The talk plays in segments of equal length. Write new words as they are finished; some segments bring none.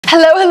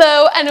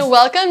Hello, and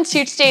welcome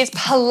to today's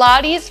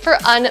Pilates for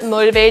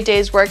Unmotivated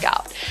Days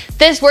workout.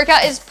 This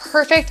workout is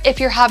perfect if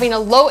you're having a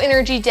low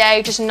energy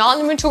day, just not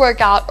in the mood to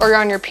work out, or you're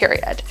on your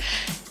period.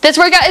 This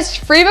workout is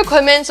free of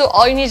equipment, so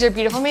all you need is your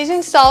beautiful,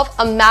 amazing self,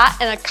 a mat,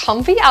 and a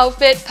comfy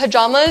outfit.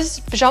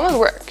 Pajamas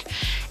work.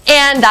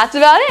 And that's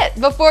about it.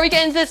 Before we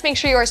get into this, make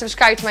sure you are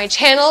subscribed to my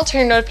channel, turn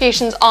your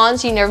notifications on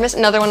so you never miss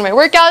another one of my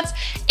workouts,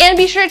 and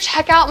be sure to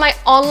check out my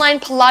online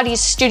Pilates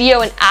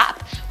studio and app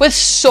with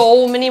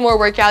so many more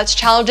workouts,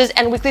 challenges,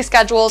 and weekly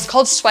schedules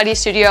called Sweaty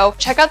Studio.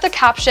 Check out the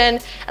caption,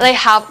 and I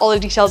have all the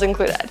details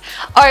included.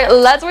 All right,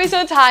 let's waste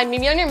no time.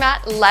 Meet me on your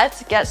mat.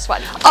 Let's get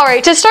sweaty. All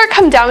right, to start,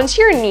 come down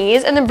to your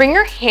knees and then bring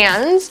your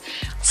hands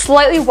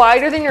slightly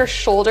wider than your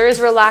shoulders,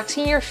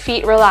 relaxing your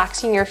feet,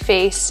 relaxing your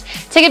face.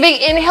 Take a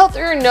big inhale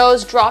through your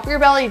nose, drop your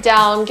belly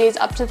down, gaze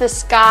up to the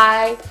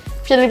sky.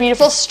 Feel a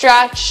beautiful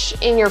stretch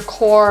in your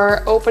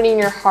core, opening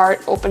your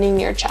heart, opening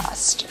your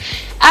chest.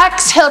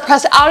 Exhale,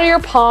 press out of your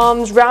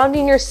palms,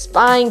 rounding your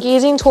spine,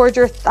 gazing towards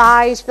your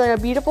thighs, feeling a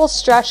beautiful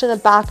stretch in the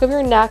back of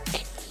your neck.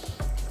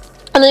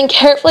 And then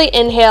carefully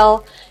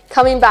inhale,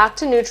 coming back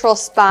to neutral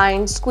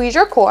spine, squeeze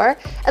your core,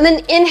 and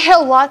then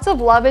inhale lots of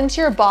love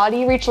into your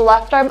body, reach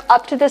left arm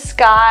up to the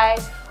sky,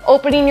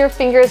 opening your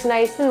fingers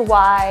nice and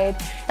wide.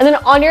 And then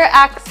on your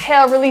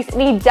exhale, release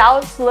any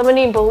doubts,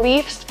 limiting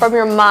beliefs from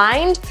your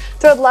mind.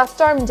 Throw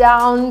left arm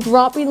down,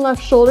 dropping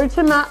left shoulder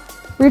to mat,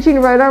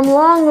 reaching right arm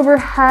long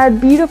overhead,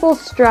 beautiful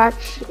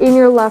stretch in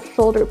your left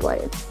shoulder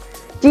blades.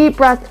 Deep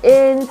breath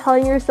in,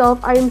 telling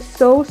yourself, I am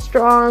so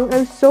strong,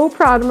 I'm so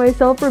proud of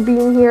myself for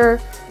being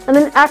here. And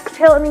then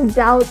exhale any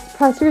doubts,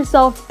 press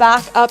yourself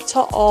back up to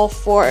all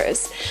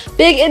fours.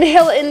 Big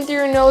inhale in through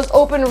your nose,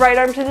 open right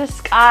arm to the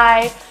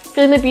sky,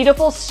 feeling the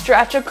beautiful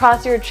stretch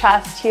across your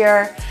chest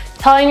here.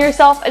 Telling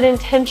yourself an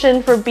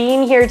intention for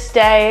being here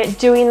today,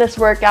 doing this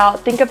workout.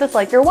 Think of this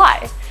like your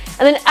why.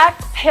 And then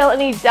exhale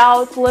any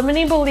doubts,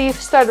 limiting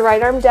beliefs, start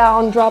right arm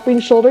down,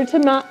 dropping shoulder to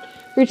mat,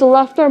 reach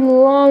left arm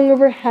long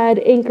overhead,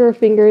 anchor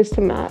fingers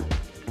to mat.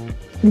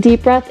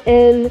 Deep breath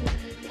in,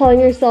 telling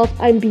yourself,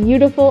 I'm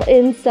beautiful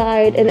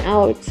inside and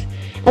out.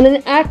 And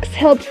then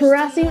exhale,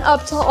 pressing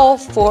up to all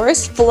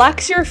fours,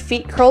 flex your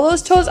feet, curl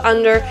those toes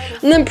under,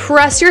 and then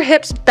press your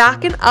hips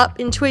back and up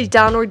into a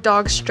downward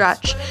dog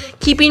stretch.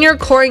 Keeping your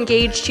core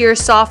engaged here,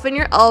 soften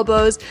your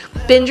elbows,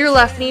 bend your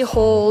left knee,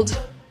 hold.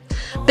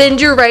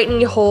 Bend your right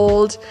knee,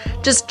 hold.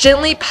 Just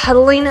gently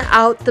pedaling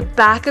out the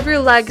back of your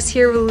legs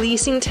here,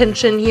 releasing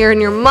tension here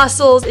in your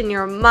muscles, in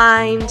your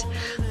mind.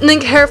 And then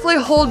carefully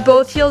hold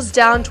both heels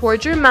down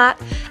towards your mat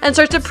and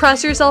start to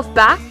press yourself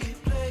back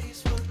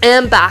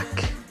and back.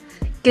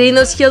 Getting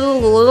those heels a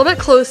little bit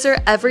closer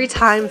every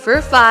time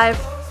for 5,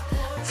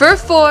 for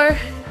 4,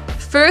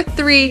 for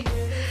 3,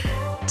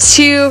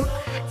 2,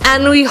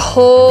 and we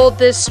hold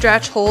this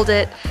stretch, hold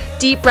it.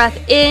 Deep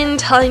breath in,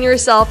 telling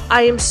yourself,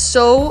 I am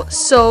so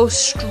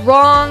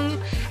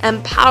strong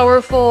and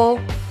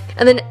powerful.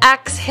 And then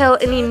exhale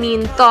any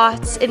mean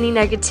thoughts, any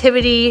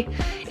negativity,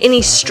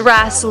 any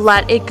stress,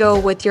 let it go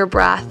with your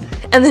breath.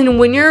 And then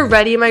when you're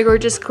ready, my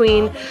gorgeous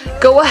queen,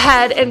 go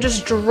ahead and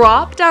just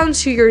drop down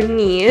to your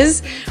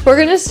knees. We're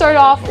gonna start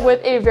off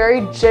with a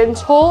very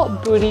gentle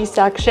booty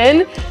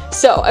section.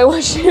 So I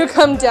want you to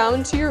come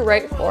down to your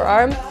right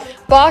forearm,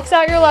 box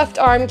out your left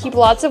arm, keep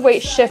lots of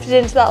weight shifted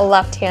into that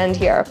left hand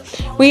here.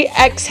 We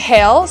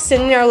exhale,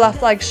 sending our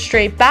left leg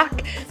straight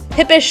back,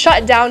 hip is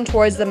shut down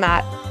towards the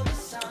mat.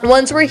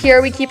 Once we're here,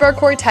 we keep our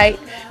core tight,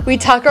 we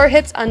tuck our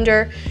hips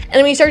under,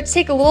 and we start to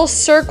take little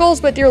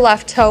circles with your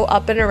left toe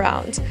up and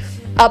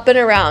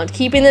around,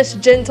 keeping this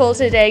gentle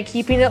today,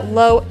 keeping it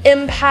low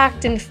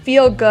impact and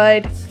feel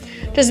good.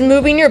 Just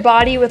moving your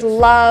body with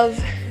love,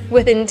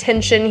 with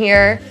intention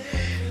here.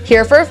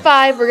 Here for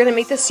 5, we're gonna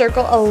make the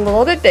circle a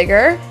little bit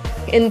bigger.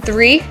 In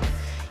 3,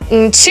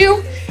 in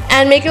 2,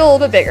 and make it a little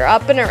bit bigger,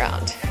 up and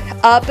around,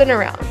 up and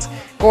around.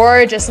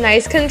 Gorgeous,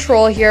 nice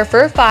control here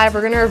for 5.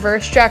 We're gonna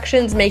reverse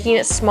directions, making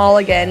it small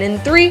again. In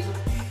 3,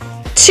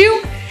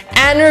 2,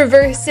 and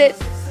reverse it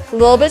a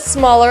little bit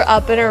smaller,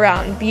 up and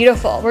around.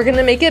 Beautiful. We're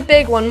gonna make it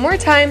big one more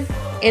time.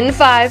 In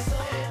 5,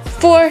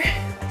 4,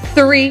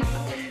 3,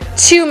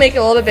 2, make it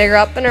a little bit bigger,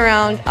 up and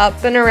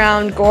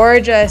around,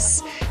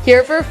 gorgeous.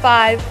 Here for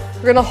 5,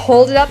 we're gonna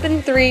hold it up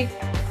in 3,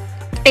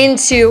 in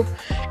 2,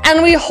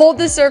 and we hold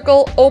the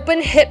circle,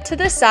 open hip to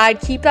the side,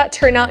 keep that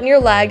turn out in your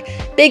leg.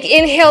 Big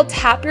inhale,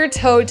 tap your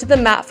toe to the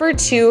mat for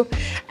 2.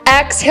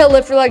 Exhale,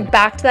 lift your leg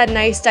back to that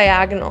nice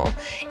diagonal.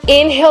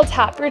 Inhale,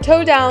 tap your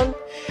toe down.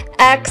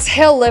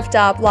 Exhale, lift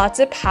up, lots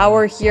of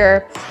power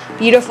here.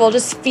 Beautiful,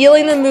 just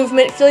feeling the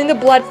movement, feeling the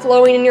blood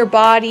flowing in your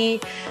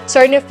body,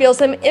 starting to feel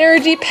some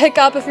energy pick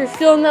up if you're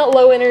feeling that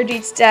low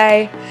energy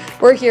today.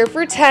 We're here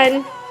for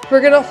 10.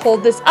 We're gonna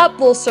hold this up,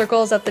 little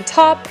circles at the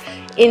top,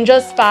 in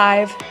just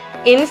 5.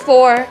 In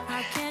 4,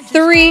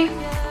 3,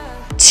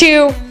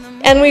 2,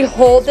 and we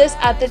hold this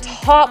at the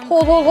top.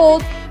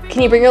 Hold.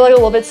 Can you bring your leg a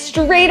little bit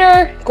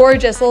straighter?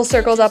 Gorgeous, little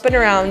circles up and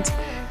around.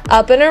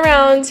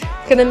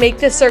 Gonna make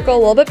this circle a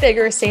little bit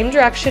bigger, same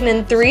direction.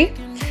 In 3,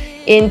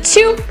 in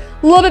 2,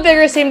 A little bit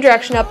bigger, same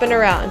direction, up and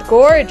around.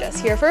 Gorgeous.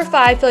 Here for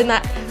 5, feeling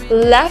that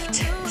left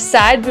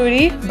side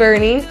booty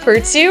burning for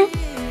 2,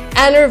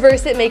 and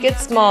reverse it, make it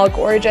small.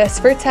 Gorgeous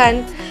for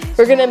 10.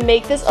 We're gonna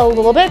make this a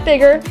little bit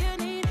bigger.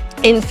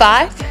 In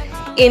 5,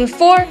 in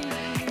 4,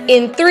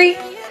 in 3,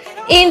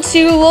 in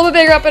 2, a little bit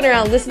bigger, up and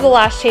around. This is the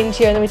last change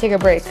here, and then we take a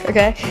break,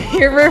 okay?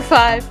 Here for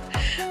 5,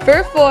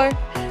 for 4,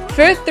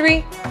 for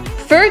 3,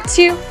 for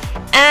 2,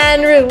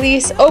 and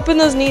release. Open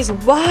those knees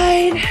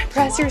wide,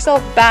 press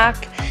yourself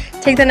back.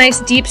 Take the nice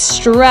deep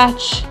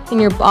stretch in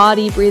your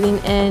body, breathing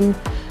in,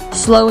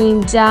 slowing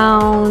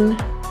down,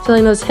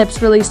 feeling those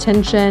hips release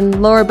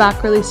tension, lower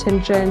back release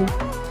tension.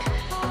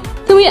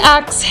 Then we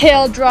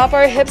exhale, drop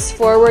our hips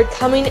forward,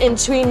 coming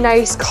into a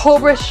nice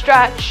cobra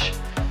stretch.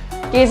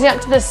 Gazing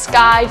up to the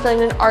sky,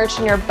 feeling an arch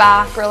in your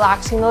back,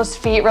 relaxing those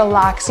feet,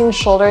 relaxing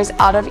shoulders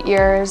out of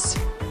ears.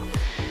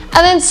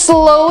 And then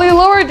slowly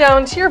lower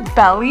down to your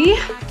belly,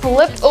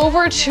 flipped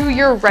over to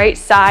your right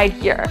side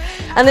here.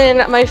 And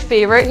then my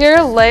favorite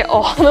here, lay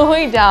all the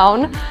way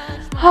down.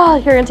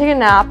 You're gonna take a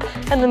nap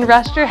and then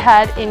rest your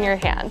head in your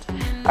hand.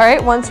 All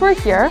right, once we're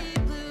here,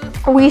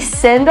 we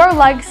send our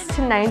legs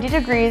to 90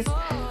 degrees,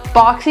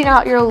 boxing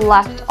out your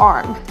left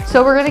arm.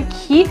 So we're gonna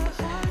keep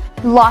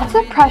lots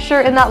of pressure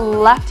in that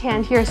left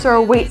hand here so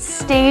our weight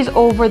stays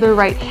over the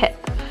right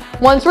hip.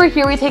 Once we're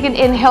here, we take an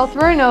inhale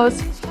through our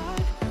nose,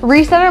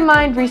 reset our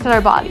mind, reset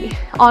our body.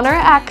 On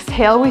our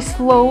exhale, we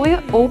slowly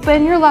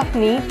open your left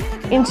knee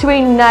into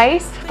a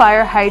nice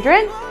fire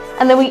hydrant,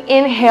 and then we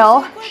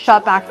inhale,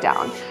 shut back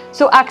down.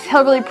 So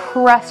exhale, really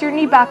press your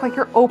knee back like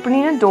you're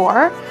opening a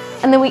door,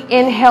 and then we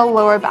inhale,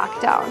 lower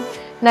back down.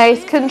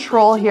 Nice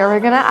control here. We're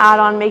gonna add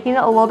on, making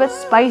it a little bit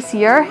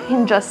spicier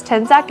in just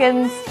 10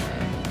 seconds.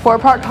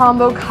 4-part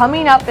combo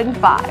coming up in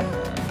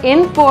 5,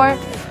 in 4,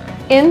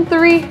 in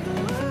 3,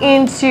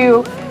 in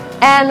 2,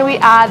 and we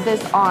add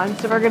this on.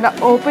 So we're gonna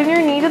open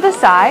your knee to the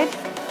side,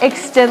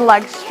 extend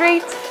legs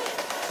straight,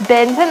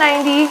 bend to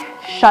 90,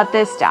 shut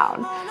this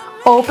down.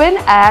 Open,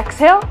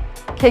 exhale,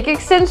 kick,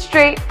 extend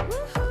straight,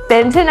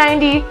 bend to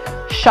 90,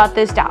 shut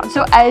this down.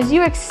 So as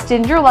you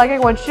extend your leg, I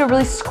want you to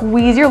really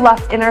squeeze your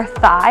left inner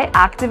thigh,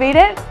 activate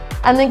it,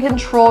 and then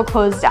control,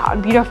 close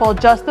down. Beautiful,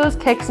 just those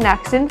kicks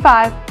next in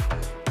 5,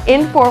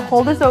 in 4,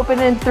 hold this open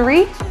in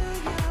 3,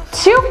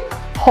 2,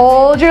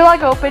 hold your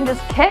leg open,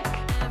 just kick,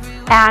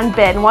 and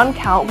bend. 1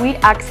 count. We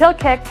exhale,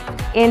 kick,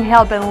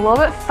 inhale, bend a little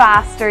bit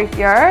faster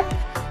here.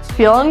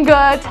 Feeling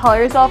good. Tell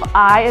yourself,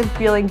 I am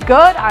feeling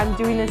good. I'm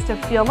doing this to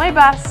feel my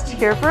best.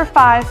 Here for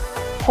 5,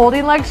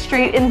 holding legs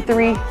straight in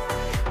 3,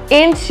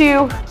 in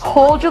 2,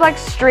 hold your legs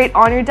straight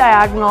on your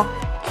diagonal.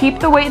 Keep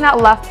the weight in that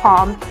left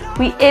palm.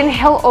 We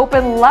inhale,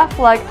 open left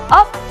leg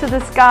up to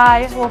the sky,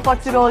 a little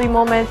flexibility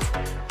moment.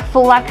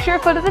 Flex your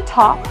foot at the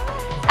top,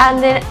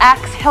 and then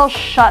exhale,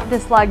 shut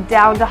this leg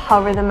down to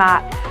hover the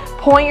mat.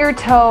 Point your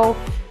toe,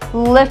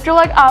 lift your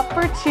leg up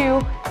for 2,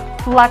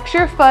 flex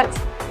your foot,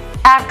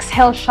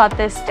 exhale, shut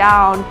this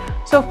down.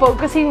 So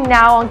focusing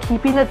now on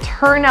keeping the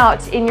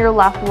turnout in your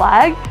left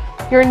leg.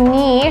 Your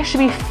knee should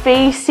be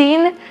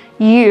facing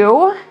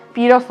you.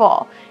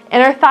 Beautiful.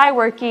 Inner thigh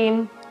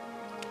working.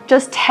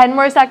 Just 10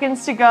 more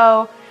seconds to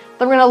go.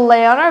 Then we're gonna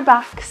lay on our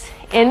backs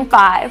in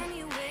 5,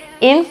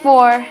 in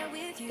 4,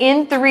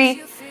 in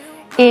 3,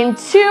 in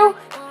 2,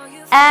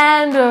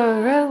 and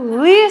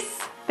release.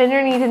 Bend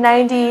your knee to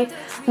 90,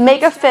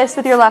 make a fist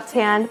with your left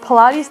hand,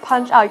 Pilates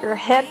punch out your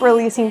hip,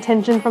 releasing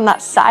tension from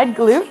that side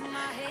glute,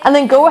 and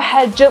then go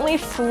ahead, gently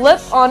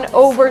flip on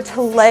over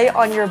to lay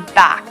on your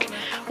back.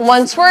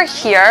 Once we're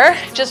here,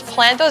 just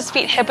plant those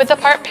feet hip width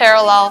apart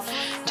parallel,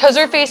 toes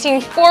are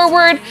facing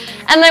forward,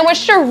 and then I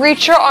want you to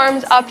reach your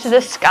arms up to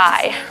the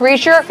sky.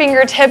 Reach your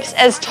fingertips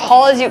as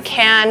tall as you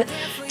can,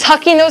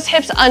 tucking those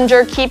hips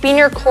under, keeping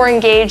your core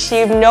engaged so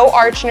you have no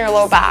arch in your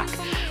low back.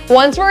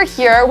 Once we're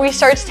here, we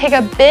start to take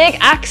a big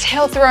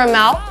exhale through our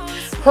mouth,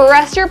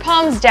 press your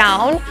palms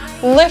down,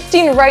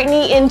 lifting right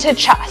knee into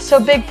chest. So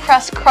big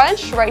press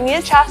crunch, right knee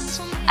to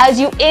chest. As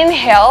you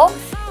inhale,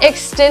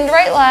 extend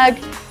right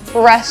leg,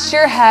 rest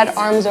your head,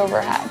 arms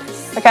overhead,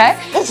 okay?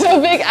 So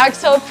big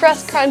exhale,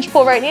 press crunch,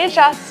 pull right knee to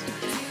chest,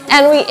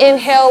 and we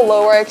inhale,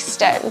 lower,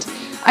 extend.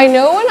 I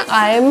know when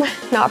I'm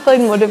not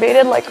feeling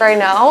motivated like right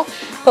now,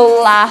 the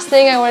last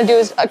thing I wanna do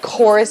is a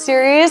core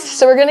series.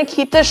 So we're gonna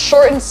keep this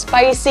short and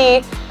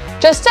spicy,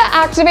 just to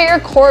activate your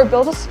core,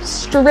 build some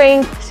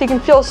strength so you can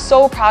feel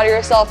so proud of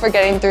yourself for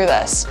getting through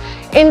this.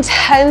 In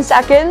 10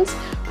 seconds,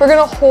 we're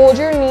gonna hold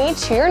your knee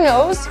to your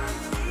nose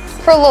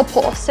for a little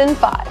pulse in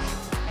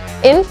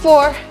 5, in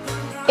 4,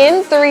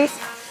 in 3,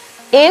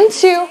 in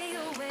 2.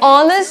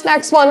 On this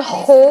next one,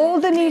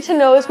 hold the knee to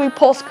nose, we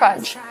pulse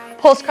crunch.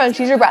 Pulse crunch,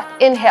 use your breath.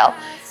 Inhale,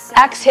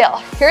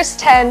 exhale. Here's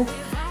 10,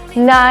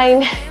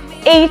 9,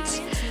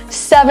 8,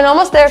 7,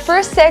 almost there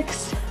for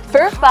 6,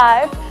 for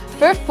 5,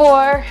 for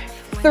 4,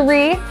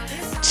 3,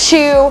 2,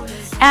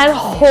 and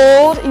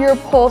hold your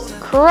pulse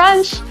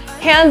crunch.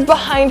 Hands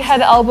behind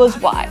head, elbows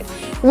wide.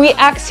 We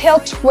exhale,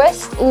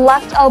 twist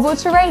left elbow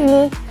to right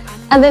knee,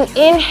 and then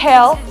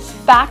inhale,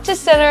 back to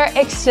center,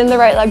 extend the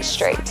right leg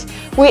straight.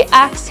 We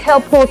exhale,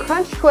 pull,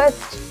 crunch,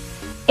 twist.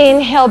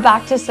 Inhale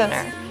back to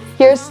center.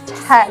 Here's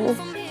 10.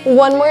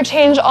 One more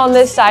change on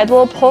this side.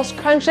 Little pulse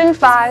crunch in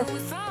 5,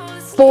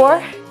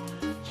 4,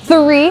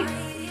 3,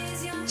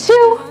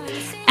 2,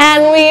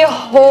 and we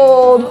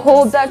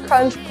hold that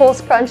crunch,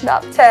 pulse crunch it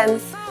up. 10,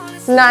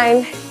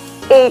 9,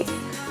 8,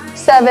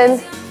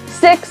 7,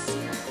 6,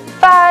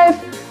 5,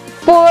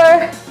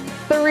 4,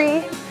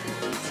 3,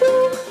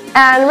 2,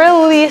 and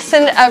release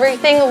and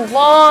everything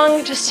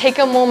long. Just take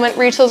a moment,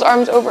 reach those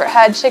arms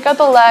overhead, shake out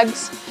the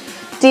legs,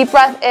 deep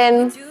breath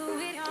in,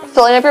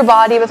 filling up your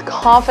body with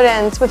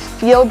confidence, with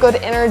feel-good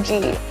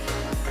energy.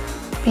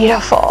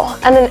 Beautiful.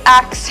 And then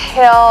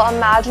exhale,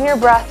 imagine your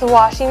breath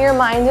washing your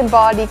mind and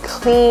body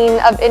clean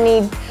of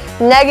any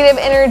negative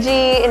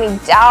energy, any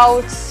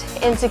doubts,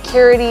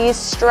 insecurities,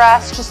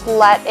 stress. Just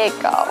let it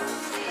go.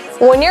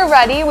 When you're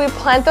ready, we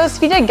plant those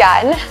feet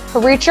again.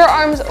 Reach your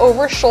arms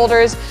over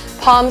shoulders,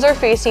 palms are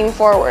facing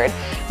forward.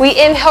 We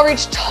inhale,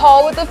 reach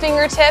tall with the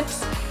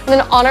fingertips, and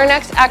then on our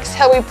next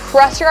exhale, we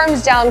press your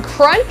arms down,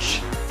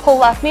 crunch, pull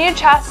left knee to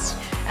chest,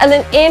 and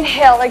then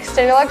inhale,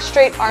 extend your legs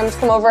straight, arms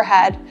come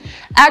overhead.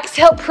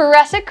 Exhale,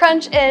 press it,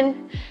 crunch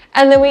in,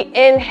 and then we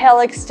inhale,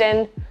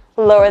 extend,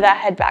 lower that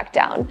head back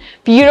down.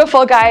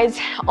 Beautiful, guys,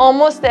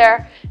 almost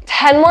there.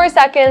 10 more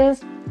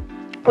seconds.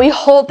 We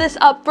hold this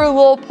up for a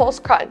little pulse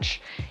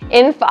crunch.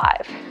 In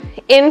 5,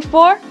 in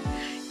 4,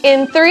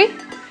 in 3,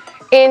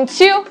 in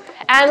 2,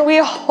 and we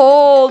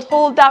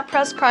hold that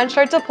press crunch,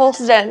 start to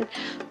pulse it in,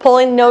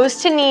 pulling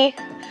nose to knee.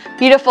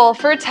 Beautiful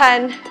for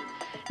 10,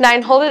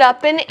 9, hold it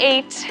up in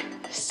 8,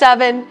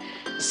 7,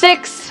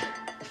 6,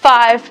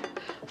 5,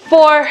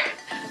 4,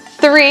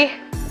 3,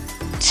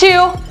 2,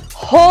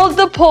 hold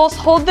the pulse,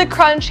 hold the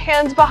crunch,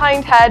 hands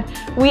behind head.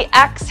 We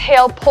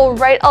exhale, pull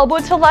right elbow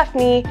to left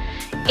knee,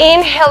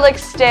 inhale,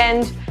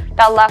 extend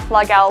that left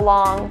leg out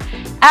long.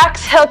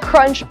 Exhale,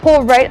 crunch,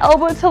 pull right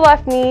elbow to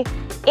left knee,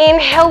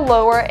 inhale,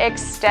 lower,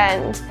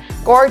 extend.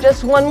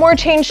 Gorgeous, one more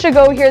change to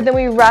go here, then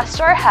we rest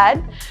our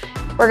head.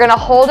 We're gonna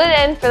hold it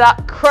in for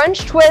that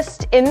crunch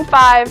twist in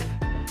 5,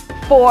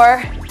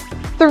 4,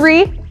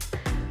 3,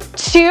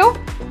 2,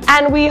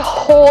 and we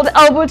hold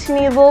elbow to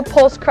knee, little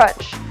pulse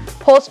crunch.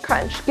 Pulse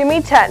crunch, give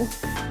me 10,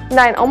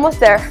 9, almost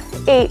there,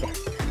 8,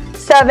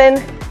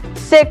 7,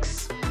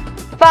 6,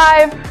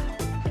 5,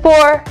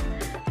 4,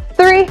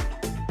 3,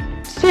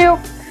 2,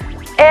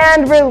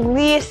 and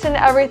release and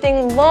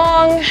everything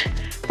long.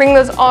 Bring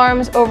those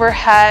arms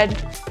overhead.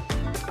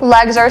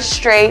 Legs are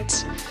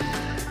straight.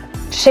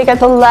 Shake out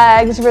the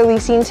legs,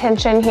 releasing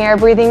tension here.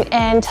 Breathing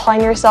in,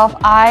 telling yourself,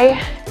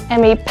 I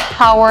am a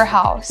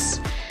powerhouse.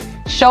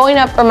 Showing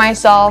up for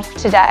myself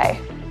today.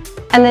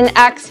 And then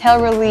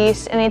exhale,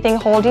 release anything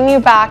holding you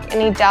back,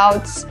 any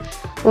doubts,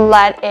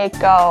 let it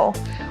go.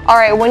 All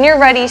right, when you're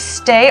ready,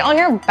 stay on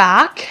your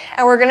back,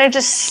 and we're gonna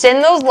just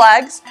send those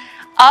legs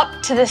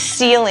up to the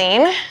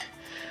ceiling.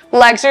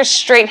 Legs are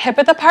straight, hip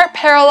width apart,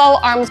 parallel,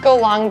 arms go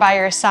long by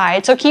your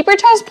side. So keep your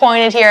toes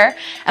pointed here,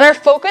 and our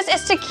focus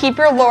is to keep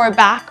your lower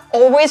back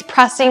always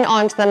pressing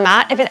onto the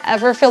mat. If it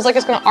ever feels like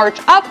it's gonna arch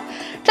up,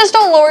 just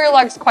don't lower your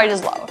legs quite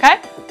as low,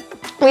 okay?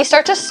 We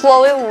start to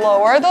slowly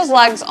lower those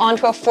legs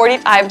onto a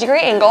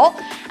 45-degree angle,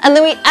 and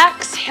then we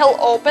exhale,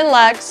 open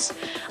legs,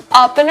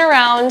 up and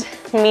around,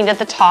 meet at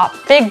the top.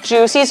 Big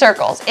juicy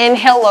circles.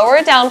 Inhale, lower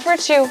it down for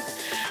 2.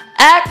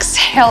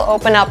 Exhale,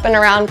 open up and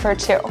around for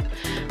 2.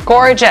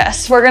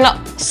 Gorgeous. We're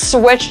gonna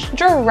switch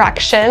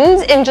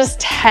directions in just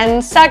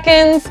 10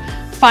 seconds.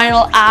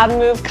 Final ab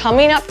move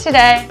coming up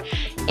today.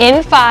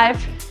 In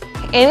 5,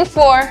 in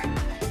 4,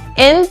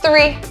 in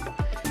 3,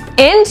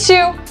 in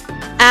 2,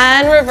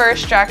 and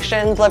reverse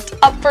directions. Lift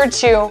up for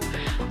 2,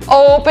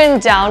 open,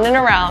 down and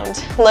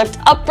around. Lift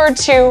up for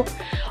 2,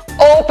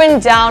 open,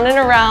 down and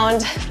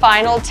around.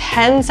 Final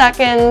 10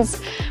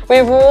 seconds. We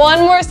have one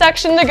more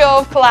section to go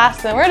of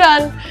class, then we're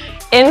done.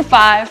 In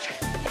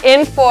 5,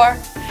 in 4,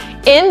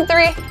 in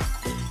 3,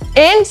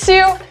 in 2,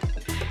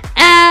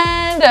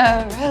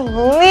 and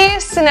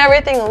release and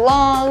everything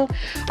long.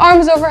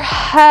 Arms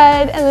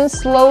overhead, and then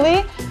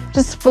slowly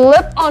just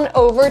flip on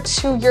over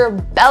to your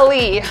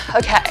belly.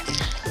 Okay,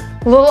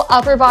 little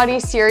upper body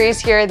series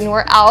here, then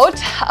we're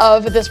out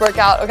of this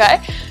workout,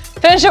 okay?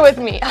 Finish it with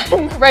me,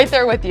 I'm right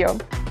there with you.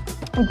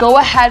 Go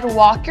ahead,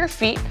 walk your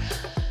feet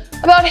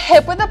about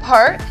hip width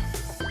apart,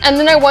 and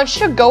then I want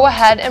you to go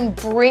ahead and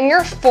bring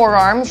your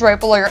forearms right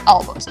below your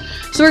elbows.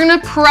 So we're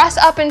gonna press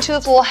up into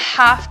this little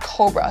half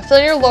cobra. Feel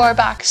your lower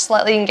back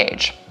slightly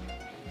engage.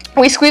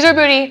 We squeeze our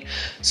booty,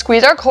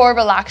 squeeze our core,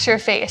 relax your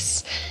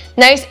face.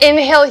 Nice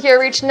inhale here,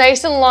 reach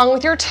nice and long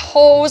with your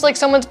toes like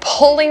someone's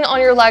pulling on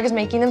your legs,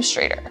 making them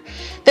straighter.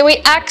 Then we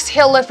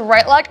exhale, lift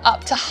right leg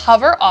up to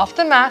hover off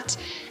the mat,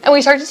 and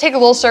we start to take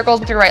little circles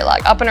with your right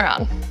leg, up and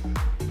around.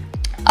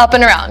 Up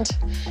and around.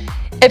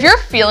 If you're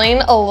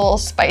feeling a little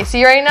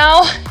spicy right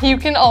now, you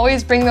can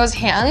always bring those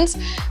hands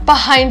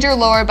behind your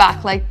lower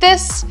back like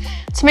this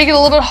to make it a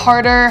little bit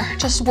harder,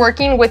 just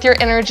working with your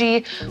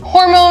energy,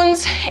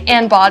 hormones,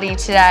 and body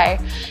today.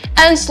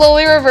 And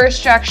slowly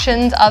reverse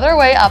directions, other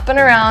way, up and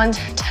around,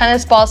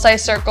 tennis ball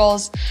size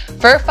circles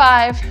for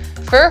 5,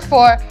 for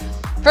 4,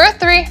 for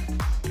 3,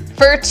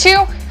 For 2,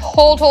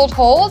 hold, hold,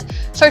 hold.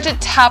 Start to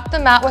tap the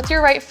mat with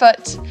your right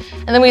foot,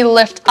 and then we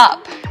lift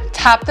up.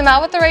 Tap the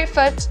mat with the right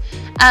foot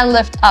and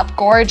lift up.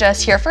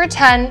 Gorgeous. Here for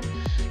 10.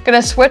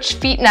 Gonna switch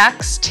feet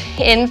next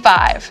in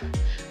 5,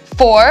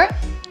 4,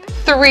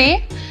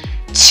 3,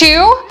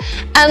 2,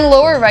 and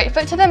lower right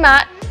foot to the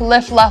mat.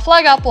 Lift left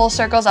leg up, little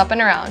circles up and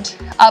around,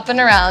 up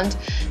and around.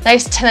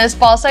 Nice tennis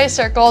ball size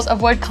circles.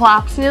 Avoid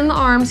collapsing in the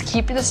arms.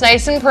 Keep this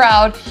nice and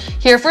proud.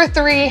 Here for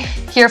 3,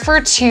 here for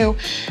 2,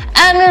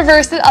 and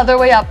reverse it other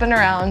way up and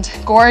around.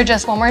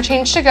 Gorgeous. One more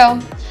change to go.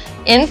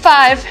 In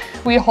 5,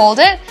 we hold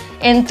it.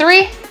 In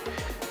 3,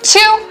 2,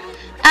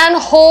 and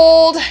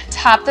hold.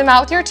 Tap them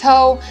out with your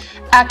toe.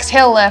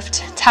 Exhale,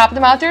 lift. Tap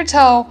them out with your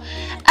toe.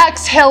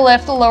 Exhale,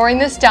 lift. Lowering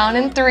this down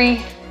in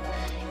 3,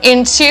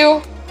 in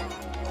 2,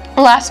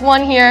 last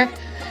one here,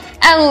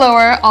 and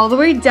lower all the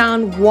way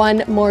down.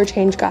 One more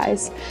change,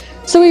 guys.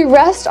 So we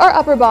rest our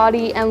upper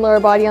body and lower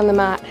body on the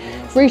mat.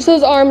 Reach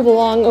those arms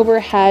long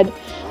overhead.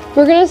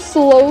 We're gonna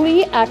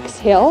slowly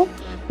exhale,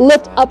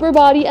 lift upper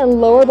body and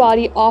lower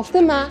body off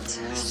the mat,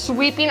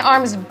 sweeping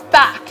arms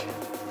back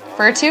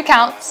for 2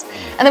 counts.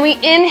 And then we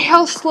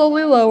inhale,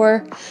 slowly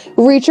lower,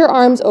 reach your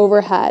arms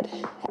overhead.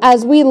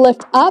 As we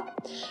lift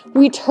up,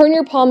 we turn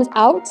your palms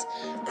out,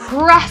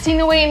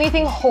 pressing away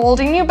anything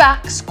holding you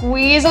back.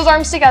 Squeeze those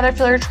arms together,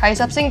 feel your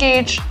triceps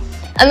engage.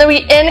 And then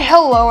we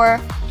inhale, lower,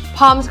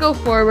 palms go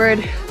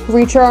forward,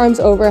 reach your arms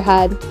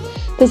overhead.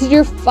 This is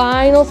your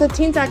final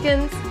 15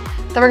 seconds.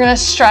 Then we're gonna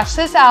stretch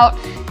this out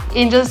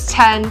in just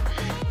 10,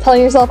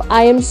 telling yourself,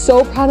 I am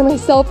so proud of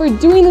myself for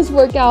doing this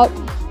workout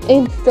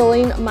and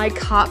filling my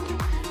cup.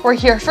 We're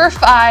here for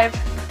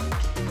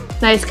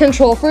 5, nice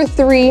control for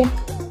 3,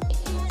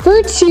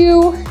 for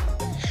 2,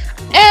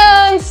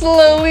 and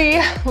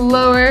slowly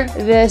lower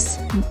this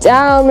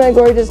down, my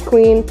gorgeous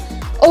queen.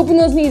 Open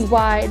those knees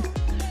wide,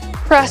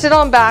 press it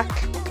on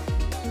back.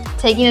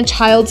 Taking a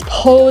child's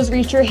pose,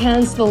 reach your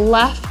hands to the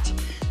left,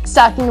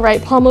 stacking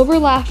right palm over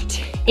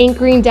left,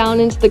 anchoring down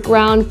into the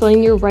ground,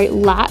 feeling your right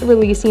lat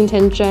releasing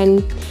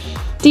tension.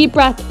 Deep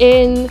breath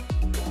in,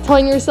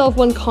 telling yourself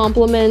one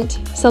compliment,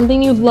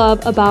 something you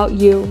love about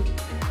you.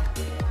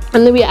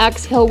 And then we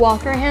exhale,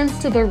 walk our hands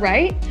to the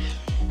right,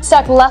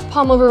 stack left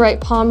palm over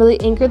right palm, really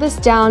anchor this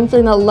down,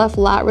 feeling that left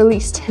lat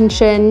release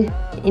tension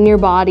in your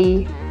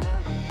body.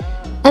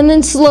 And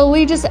then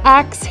slowly just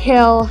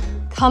exhale,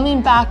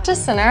 coming back to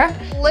center.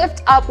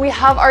 Lift up, we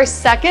have our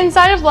second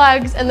side of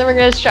legs, and then we're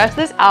gonna stretch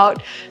this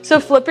out. So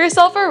flip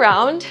yourself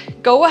around,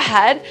 go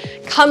ahead,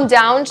 come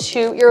down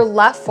to your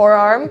left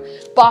forearm,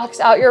 box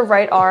out your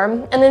right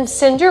arm, and then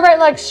send your right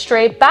leg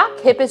straight back,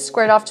 hip is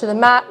squared off to the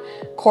mat,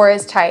 core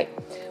is tight.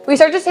 We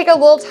start to take a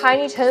little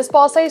tiny tennis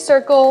ball size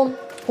circle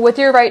with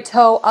your right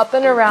toe up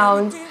and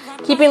around,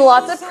 keeping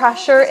lots of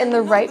pressure in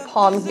the right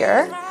palm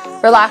here,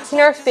 relaxing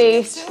our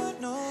face.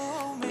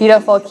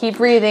 Beautiful, keep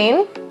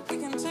breathing.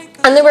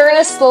 And then we're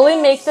gonna slowly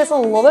make this a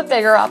little bit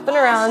bigger, up and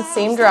around,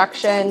 same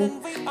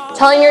direction.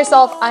 Telling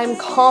yourself, I'm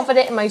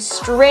confident in my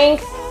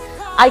strength,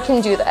 I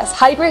can do this.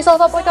 Hype yourself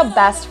up like a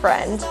best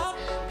friend.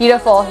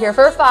 Beautiful, here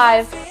for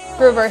 5,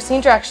 reversing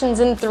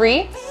directions in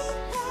 3,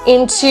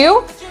 in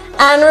 2,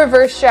 and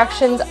reverse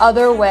directions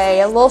other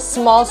way, little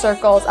small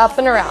circles up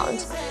and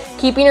around.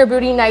 Keeping your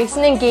booty nice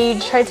and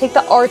engaged, try to take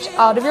the arch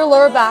out of your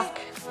lower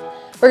back.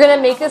 We're gonna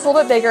make this a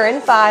little bit bigger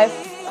in 5,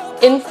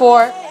 in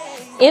 4,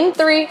 in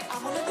 3,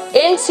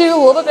 in 2, a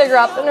little bit bigger,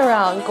 up and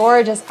around.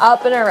 Gorgeous,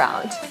 up and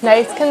around.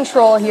 Nice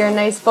control here,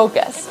 nice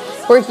focus.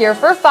 We're here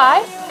for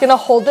 5, gonna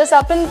hold this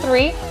up in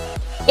 3,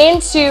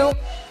 in 2,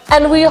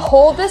 and we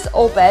hold this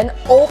open.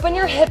 Open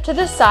your hip to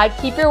the side,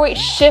 keep your weight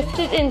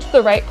shifted into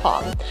the right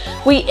palm.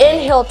 We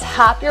inhale,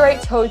 tap your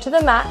right toe to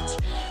the mat.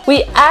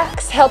 We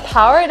exhale,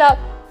 power it up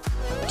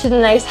to the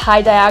nice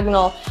high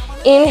diagonal.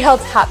 Inhale,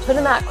 tap to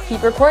the mat,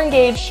 keep your core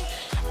engaged.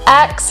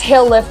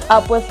 Exhale, lift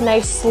up with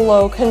nice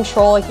slow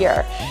control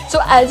here. So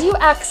as you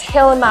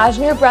exhale,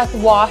 imagine your breath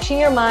washing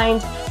your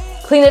mind,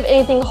 clean up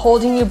anything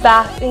holding you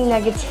back, any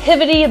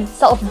negativity,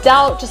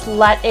 self-doubt, just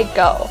let it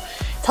go.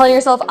 Telling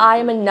yourself, I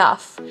am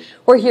enough.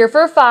 We're here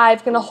for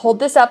 5, gonna hold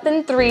this up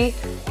in 3,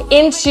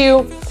 in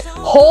 2,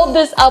 hold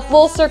this up,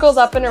 little circles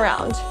up and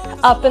around,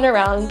 up and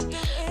around.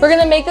 We're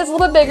gonna make this a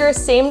little bit bigger,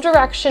 same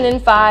direction in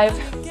 5,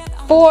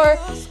 4,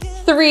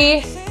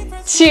 3,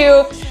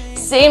 2,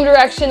 same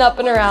direction, up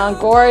and around.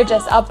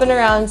 Gorgeous, up and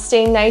around,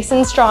 staying nice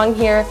and strong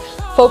here.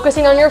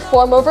 Focusing on your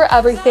form over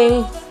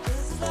everything.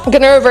 I'm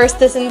gonna reverse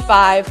this in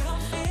 5,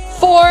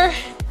 4,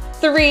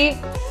 3,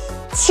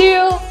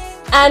 2,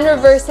 and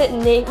reverse it,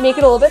 make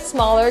it a little bit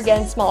smaller,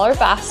 again, smaller,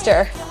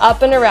 faster,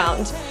 up and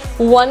around.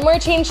 One more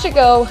change to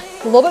go,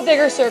 a little bit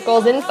bigger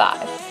circles in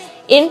 5,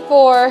 in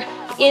 4,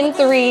 in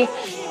 3,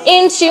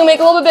 in 2, make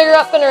it a little bit bigger,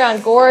 up and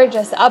around.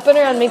 Gorgeous, up and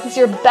around, make this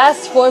your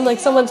best form, like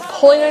someone's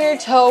pulling on your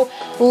toe.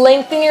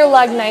 Lengthen your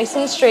leg nice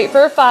and straight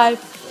for 5,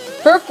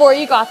 for 4,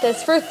 you got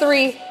this, for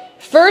 3,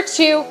 for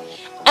 2,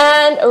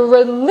 and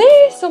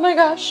release. Oh my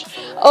gosh.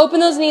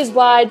 Open those knees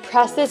wide,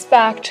 press this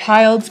back,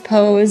 child's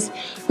pose.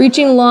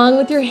 Reaching long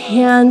with your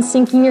hands,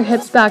 sinking your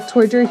hips back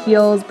towards your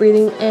heels,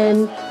 breathing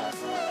in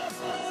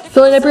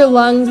Filling up your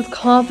lungs with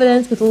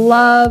confidence, with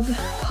love,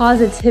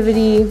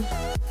 positivity.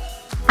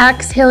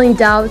 Exhaling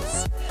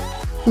doubts,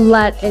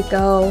 let it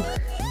go.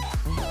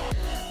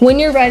 When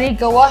you're ready,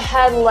 go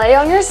ahead, lay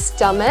on your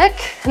stomach,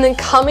 and then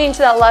coming to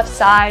that left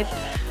side,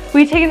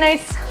 we take a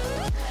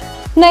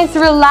nice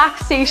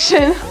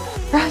relaxation,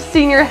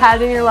 resting your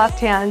head in your left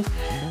hand.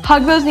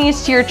 Hug those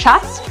knees to your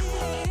chest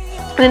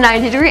in a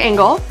 90-degree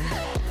angle.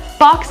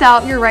 Box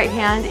out your right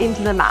hand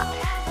into the mat.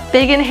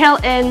 Big inhale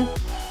in,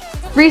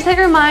 reset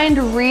your mind,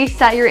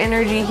 reset your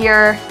energy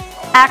here.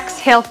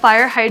 Exhale,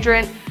 fire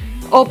hydrant,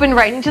 open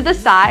right into the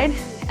side,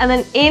 and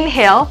then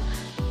inhale,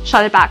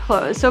 shut it back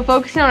closed. So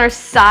focusing on our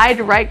side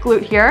right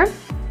glute here.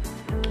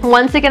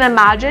 Once again,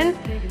 imagine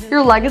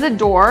your leg is a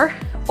door,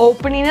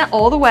 opening it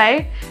all the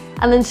way,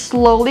 and then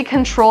slowly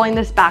controlling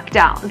this back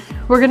down.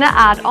 We're gonna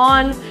add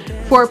on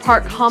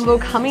 4-part combo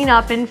coming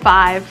up in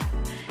 5,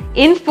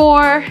 in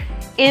 4,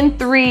 in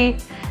 3,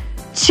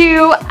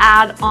 2,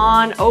 add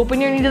on, open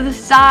your knee to the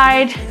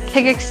side,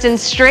 kick extend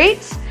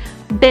straight,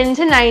 bend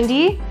to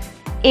 90,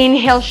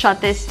 inhale, shut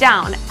this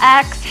down.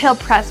 Exhale,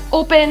 press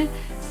open,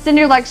 send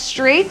your legs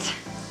straight,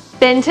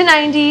 bend to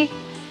 90,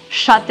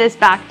 shut this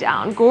back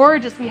down.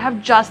 Gorgeous, we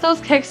have just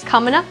those kicks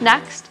coming up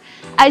next.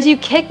 As you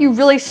kick, you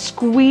really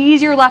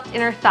squeeze your left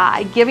inner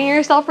thigh, giving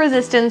yourself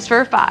resistance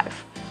for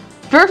 5,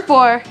 for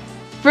 4,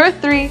 for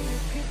 3,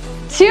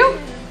 2,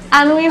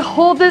 and we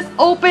hold this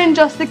open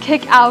just to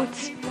kick out,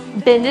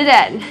 bend it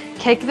in.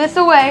 Kick this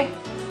away,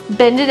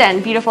 bend it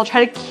in. Beautiful,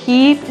 try to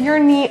keep your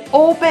knee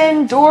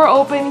open, door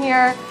open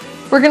here.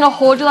 We're gonna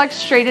hold your legs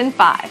straight in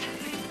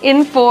 5,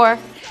 in 4,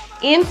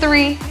 in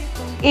 3,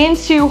 in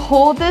 2,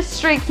 hold this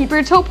straight, keep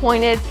your toe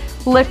pointed,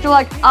 lift your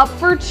leg up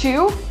for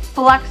 2,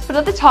 flex foot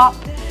at the top,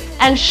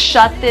 and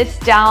shut this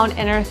down,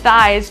 inner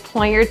thighs.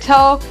 Point your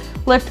toe,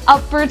 lift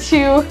up for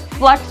 2,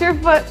 flex your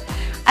foot,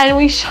 and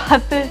we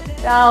shut this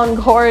down.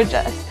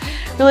 Gorgeous.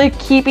 Really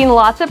keeping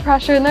lots of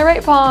pressure in the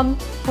right palm.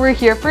 We're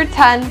here for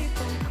 10,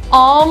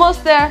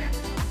 almost there.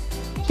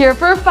 Here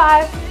for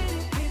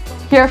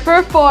 5, here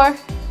for 4,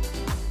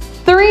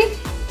 3,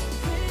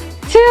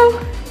 2,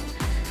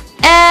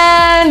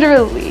 and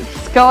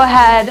release. Go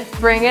ahead,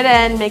 bring it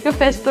in, make a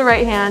fist with the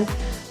right hand.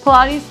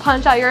 Pilates,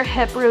 punch out your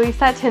hip, release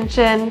that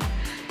tension.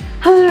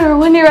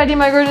 When you're ready,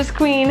 my gorgeous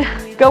queen,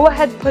 go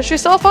ahead, push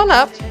yourself on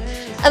up.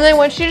 And then I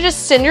want you to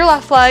just send your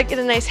left leg in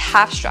a nice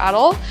half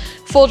straddle.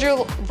 Fold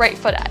your right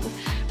foot in.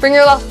 Bring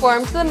your left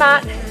forearm to the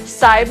mat,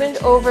 side bend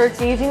over,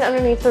 gazing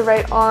underneath the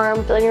right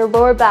arm, feeling your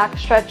lower back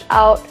stretch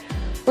out,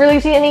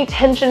 releasing any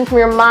tension from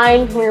your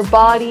mind, from your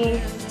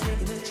body.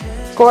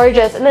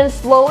 Gorgeous. And then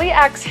slowly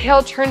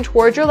exhale, turn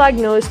towards your leg,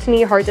 nose to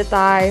knee, heart to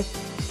thigh.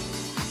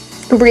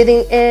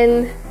 Breathing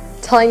in,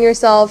 telling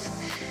yourself,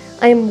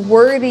 I am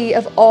worthy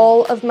of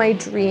all of my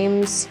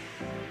dreams.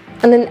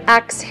 And then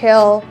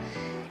exhale,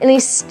 any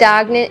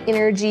stagnant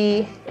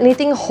energy,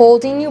 anything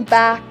holding you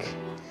back,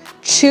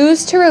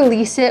 choose to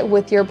release it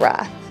with your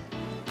breath.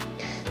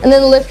 And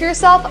then lift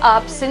yourself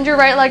up, send your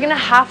right leg in a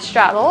half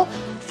straddle,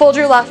 fold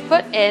your left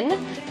foot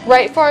in,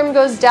 right forearm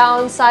goes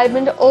down, side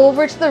bend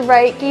over to the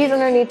right, gaze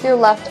underneath your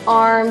left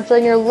arm,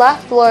 feeling your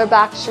left lower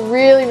back just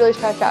really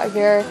stretch out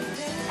here.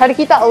 Try to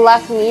keep that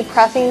left knee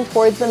pressing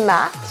towards the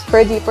mat for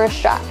a deeper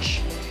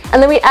stretch.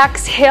 And then we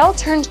exhale,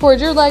 turn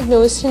towards your leg,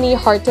 nose to knee,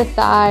 heart to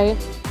thigh.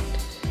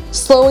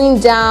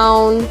 Slowing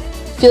down,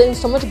 feeling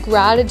so much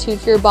gratitude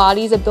for your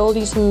body's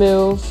ability to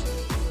move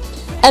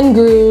and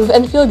groove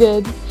and feel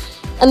good.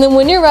 And then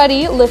when you're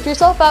ready, lift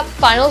yourself up,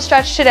 final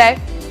stretch today.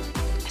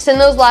 Send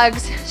those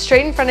legs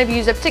straight in front of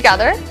you, zip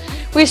together.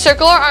 We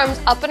circle our arms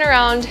up and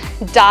around,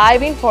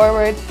 diving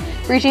forward,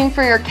 reaching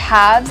for your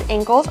calves,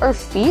 ankles, or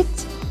feet.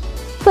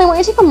 So I want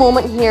you to take a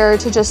moment here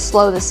to just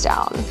slow this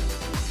down.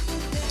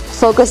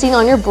 Focusing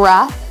on your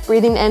breath,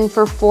 breathing in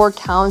for 4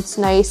 counts,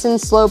 nice and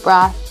slow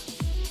breath.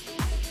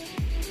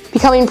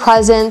 Becoming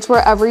present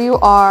wherever you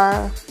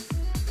are.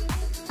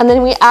 And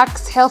then we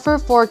exhale for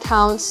 4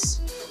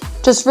 counts,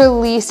 just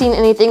releasing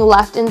anything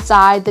left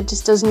inside that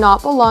just does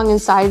not belong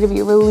inside of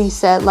you.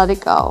 Release it, let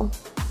it go.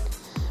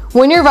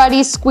 When you're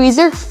ready, squeeze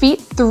your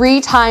feet 3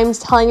 times,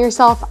 telling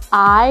yourself,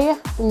 I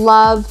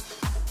love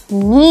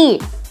me.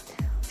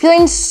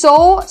 Feeling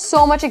so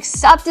much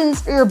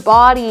acceptance for your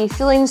body,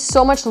 feeling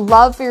so much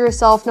love for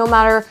yourself, no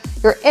matter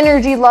your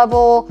energy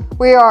level,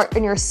 where you are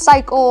in your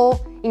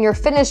cycle, in your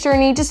fitness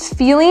journey, just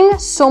feeling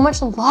so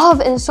much love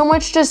and so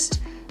much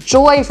just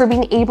joy for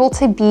being able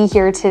to be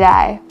here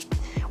today.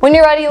 When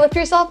you're ready, lift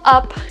yourself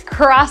up,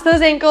 cross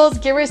those ankles,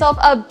 give yourself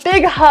a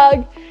big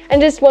hug,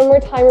 and just one more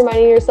time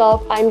reminding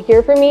yourself, I'm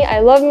here for me, I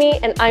love me,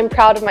 and I'm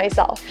proud of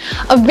myself.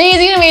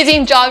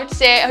 Amazing job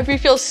today. I hope you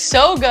feel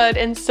so good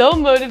and so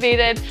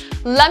motivated.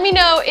 Let me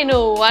know in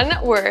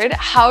 1 word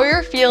how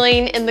you're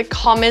feeling in the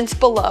comments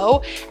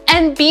below,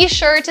 and be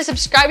sure to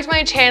subscribe to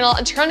my channel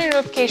and turn on your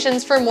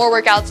notifications for more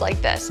workouts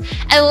like this.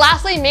 And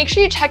lastly, make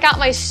sure you check out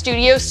my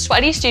studio,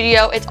 Sweaty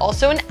Studio. It's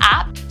also an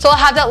app, so I'll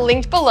have that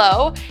linked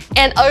below.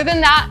 And other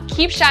than that,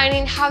 keep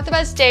shining, have the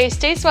best day,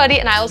 stay sweaty,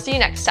 and I will see you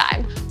next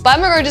time. Bye,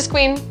 my gorgeous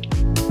queen.